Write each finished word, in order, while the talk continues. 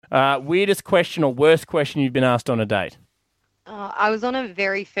Weirdest question or worst question you've been asked on a date? I was on a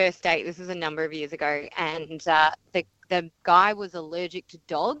very first date. This was a number of years ago, and the guy was allergic to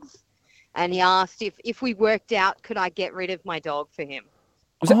dogs, and he asked if we worked out, could I get rid of my dog for him?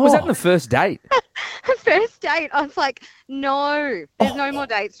 Was that on the first date? First date. I was like, no, there's no more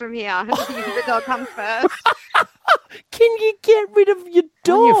dates from here. The dog comes first. Can you get rid of your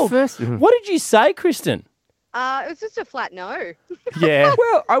dog? On your first... What did you say, Kristen? It was just a flat no. Yeah.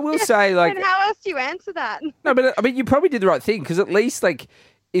 Well, I will say, like... And how else do you answer that? No, but I mean, you probably did the right thing, because at least, like,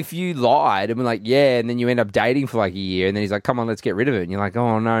 if you lied and were like, yeah, and then you end up dating for like a year, and then he's like, come on, let's get rid of it. And you're like,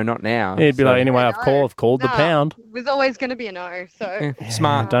 oh, no, not now. He'd be like, anyway, I've called the No, pound. It was always going to be a no, so...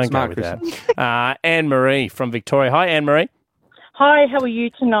 Smart. Don't smart, go with that. Anne-Marie from Victoria. Hi, Anne-Marie. Hi, how are you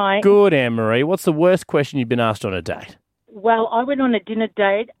tonight? Good, Anne-Marie. What's the worst question you've been asked on a date? Well, I went on a dinner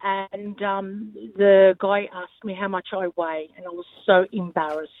date and the guy asked me how much I weigh, and I was so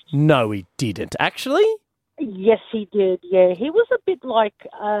embarrassed. No, he didn't. Actually? Yes, he did, yeah. He was a bit like,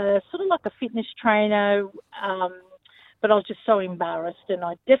 sort of like a fitness trainer, but I was just so embarrassed, and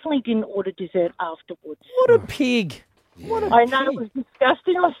I definitely didn't order dessert afterwards. What a pig. I know, it was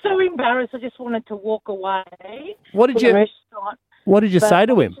disgusting. I was so embarrassed, I just wanted to walk away. What did from the restaurant. What did you say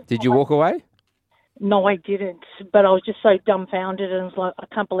to him? Did you walk away? No, I didn't, but I was just so dumbfounded and was like, I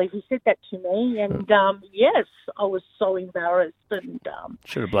can't believe he said that to me. And yes, I was so embarrassed. And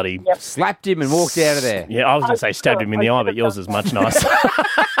Should have bloody... Slapped him and walked out of there. Yeah, I was going to say stabbed him in the eye, but yours is much nicer.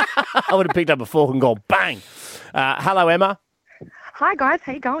 I would have picked up a fork and gone bang. Hello, Emma. Hi, guys.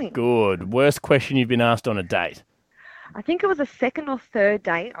 How you going? Good. Worst question you've been asked on a date? I think it was a second or third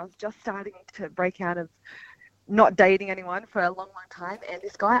date. I was just starting to break out of not dating anyone for a long, long time. And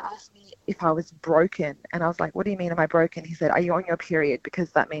this guy asked me if I was broken. And I was like, what do you mean am I broken? He said, are you on your period?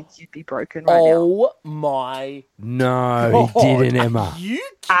 Because that means you'd be broken right now. Oh, my... No, he didn't, Emma. You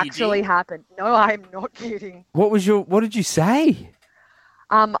kidding? Actually happened. No, I'm not kidding. What did you say?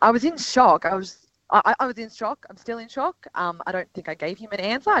 I was in shock. I was in shock. I'm still in shock. I don't think I gave him an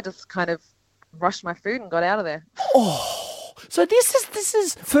answer. I just kind of rushed my food and got out of there. Oh, so this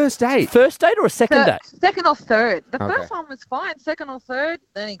is First date. first date or a second date? Second or third. The Okay. first one was fine. Second or third,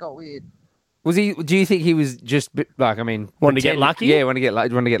 then he got weird. Was he? Do you think he was just like? I mean, Wanted to get lucky? Yeah, want to get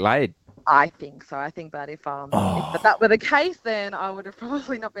laid. I think so. I think that if that were the case, then I would have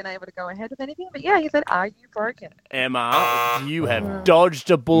probably not been able to go ahead with anything. But yeah, he said, "Are you broken?" Emma, you have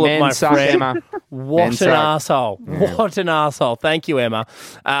dodged a bullet, Men my suck, friend. Emma. What Men an suck. asshole! What an asshole! Thank you, Emma.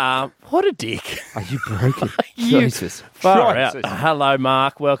 What a dick! Are you broken? You- Jesus. Far out. Jesus. Hello,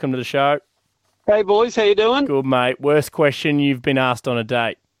 Mark. Welcome to the show. Hey, boys, how you doing? Good, mate. Worst question you've been asked on a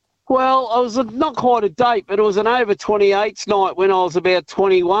date? Well, I was not quite a date, but it was an over 28s night when I was about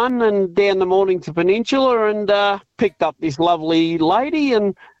 21 and down the Mornington Peninsula and picked up this lovely lady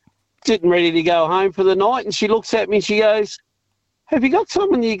and sitting ready to go home for the night. And she looks at me and she goes, have you got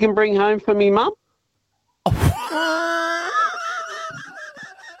someone you can bring home for me, Mum?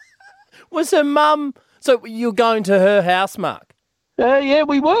 Was her mum... So you're going to her house, Mark? Yeah,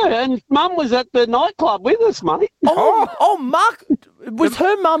 we were. And Mum was at the nightclub with us, mate. Oh, Mark... Was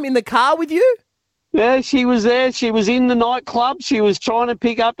her mum in the car with you? Yeah, she was there. She was in the nightclub. She was trying to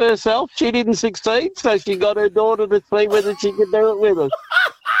pick up herself. She didn't succeed, so she got her daughter to see whether she could do it with us.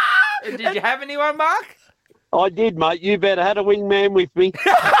 Did you have anyone, Mark? I did, mate. You better had a wingman with me.